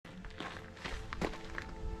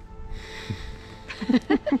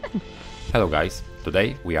Hello guys,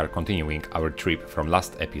 today we are continuing our trip from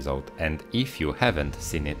last episode, and if you haven't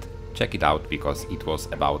seen it, check it out because it was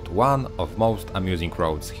about one of most amusing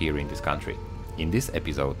roads here in this country. In this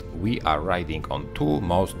episode we are riding on two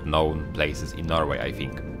most known places in Norway, I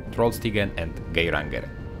think, Trollstigen and Geiranger.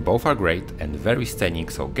 Both are great and very scenic,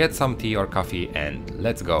 so get some tea or coffee and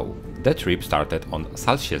let's go! The trip started on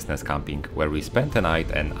Salsjesnes camping, where we spent a night,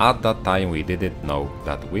 and at that time we didn't know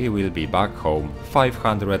that we will be back home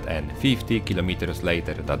 550 kilometers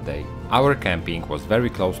later that day. Our camping was very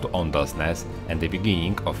close to Dodaliśmy and the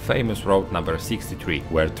beginning of famous road number 63,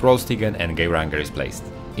 where Trollstigen and Geiranger is placed.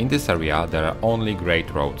 In this area there are only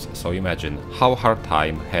great roads, so imagine how hard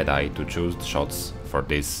time had I to choose the shots for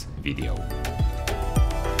this video.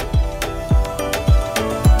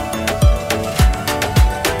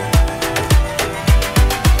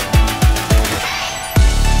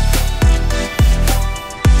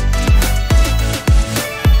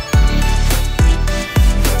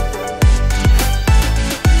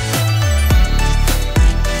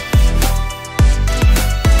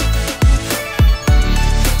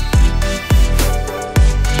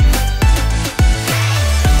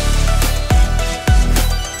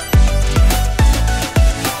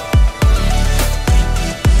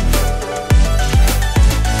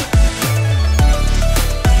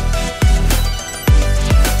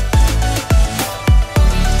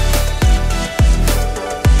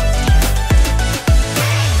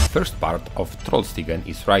 First part of Trollstigen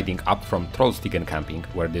is riding up from Trollstigen camping,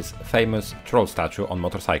 where this famous troll statue on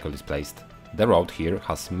motorcycle is placed. The road here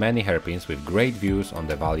has many hairpins with great views on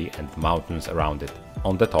the valley and mountains around it.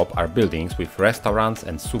 On the top are buildings with restaurants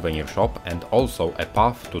and souvenir shop, and also a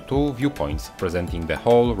path to two viewpoints presenting the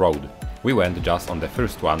whole road. We went just on the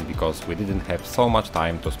first one because we didn't have so much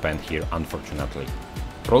time to spend here, unfortunately.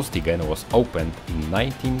 Trollstigen was opened in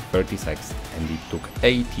 1936 and it took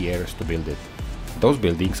 8 years to build it. Those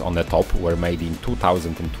buildings on the top were made in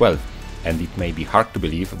 2012, and it may be hard to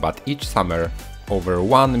believe, but each summer over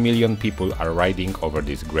 1 million people are riding over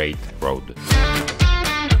this great road.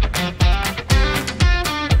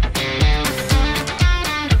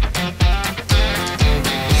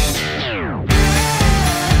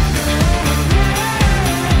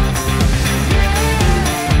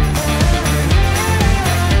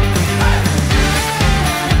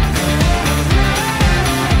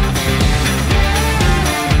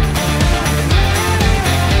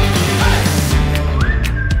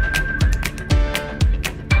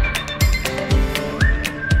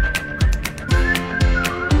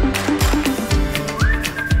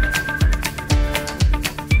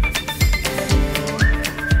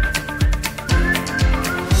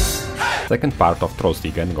 Second part of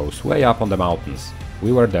Trollstigen goes way up on the mountains.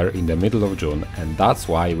 We were there in the middle of June, and that's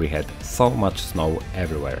why we had so much snow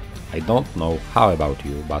everywhere. I don't know how about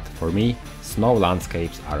you, but for me, snow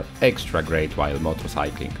landscapes are extra great while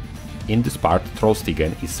motorcycling. In this part,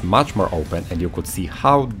 Trollstigen is much more open and you could see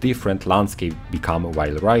how different landscapes become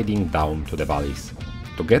while riding down to the valleys.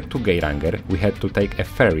 To get to Geiranger, we had to take a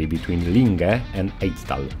ferry between Linge and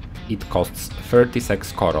Eidsdal. It costs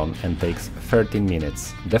 36 koron and takes 13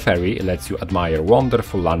 minutes. The ferry lets you admire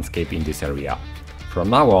wonderful landscape in this area. From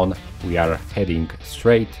now on, we are heading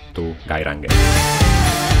straight to Geiranger.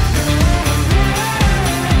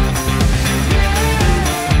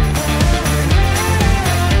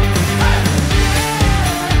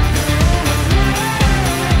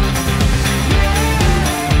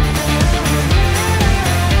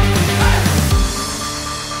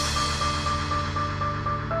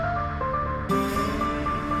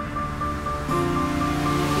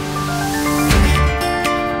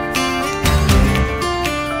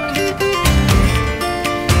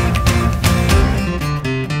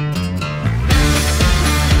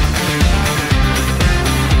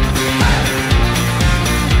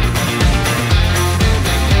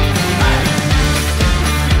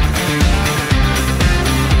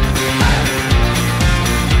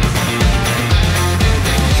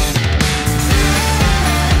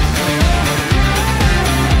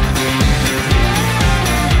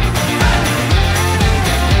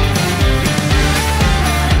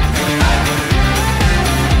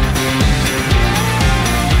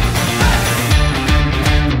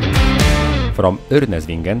 From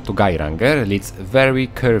Ørnesvingen to Geiranger leads very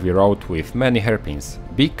curvy road with many hairpins.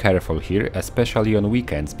 Be careful here, especially on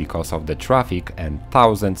weekends because of the traffic and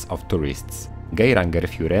thousands of tourists. Geiranger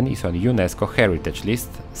is on UNESCO Heritage List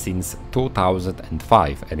since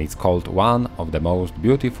 2005 and it's called one of the most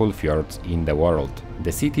beautiful fjords in the world.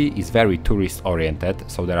 The city is very tourist oriented,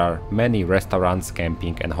 so there are many restaurants,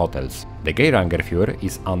 camping and hotels. The Geiranger fjord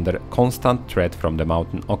is under constant threat from the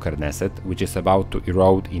mountain Åkerneset, which is about to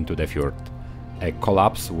erode into the fjord. A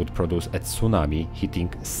collapse would produce a tsunami,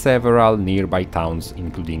 hitting several nearby towns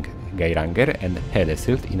including Geiranger and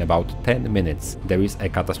Hellesylt in about 10 minutes. There is a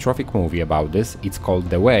catastrophic movie about this, it's called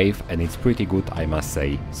The Wave and it's pretty good, I must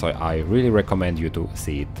say, so I really recommend you to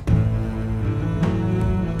see it.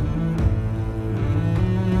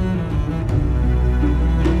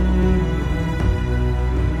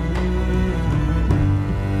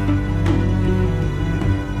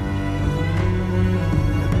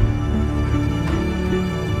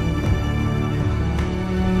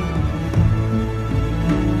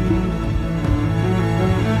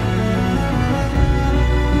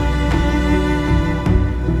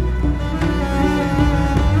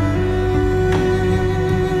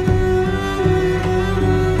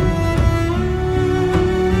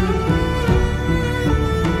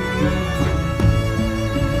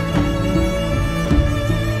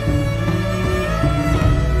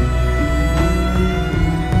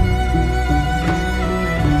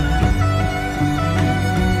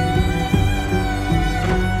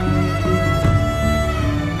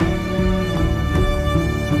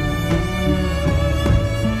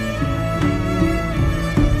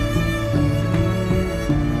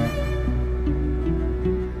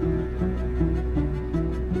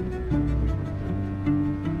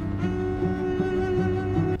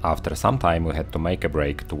 After some time we had to make a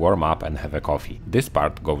break to warm up and have a coffee. This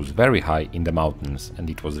part goes very high in the mountains and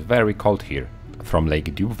it was very cold here. From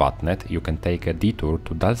Lake Djupvatnet you can take a detour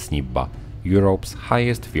to Dalsnibba, Europe's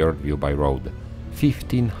highest fjord view by road,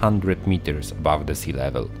 1500 meters above the sea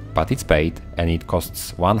level. But it's paid and it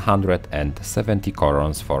costs 170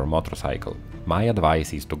 korons for a motorcycle. My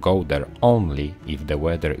advice is to go there only if the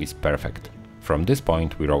weather is perfect. From this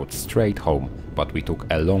point we rode straight home, but we took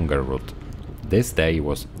a longer route. This day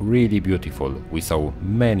was really beautiful, we saw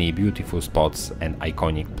many beautiful spots and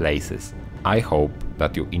iconic places. I hope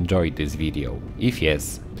that you enjoyed this video. If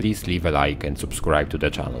yes, please leave a like and subscribe to the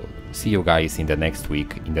channel. See you guys in the next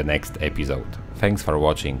week in the next episode. Thanks for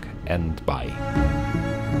watching and bye.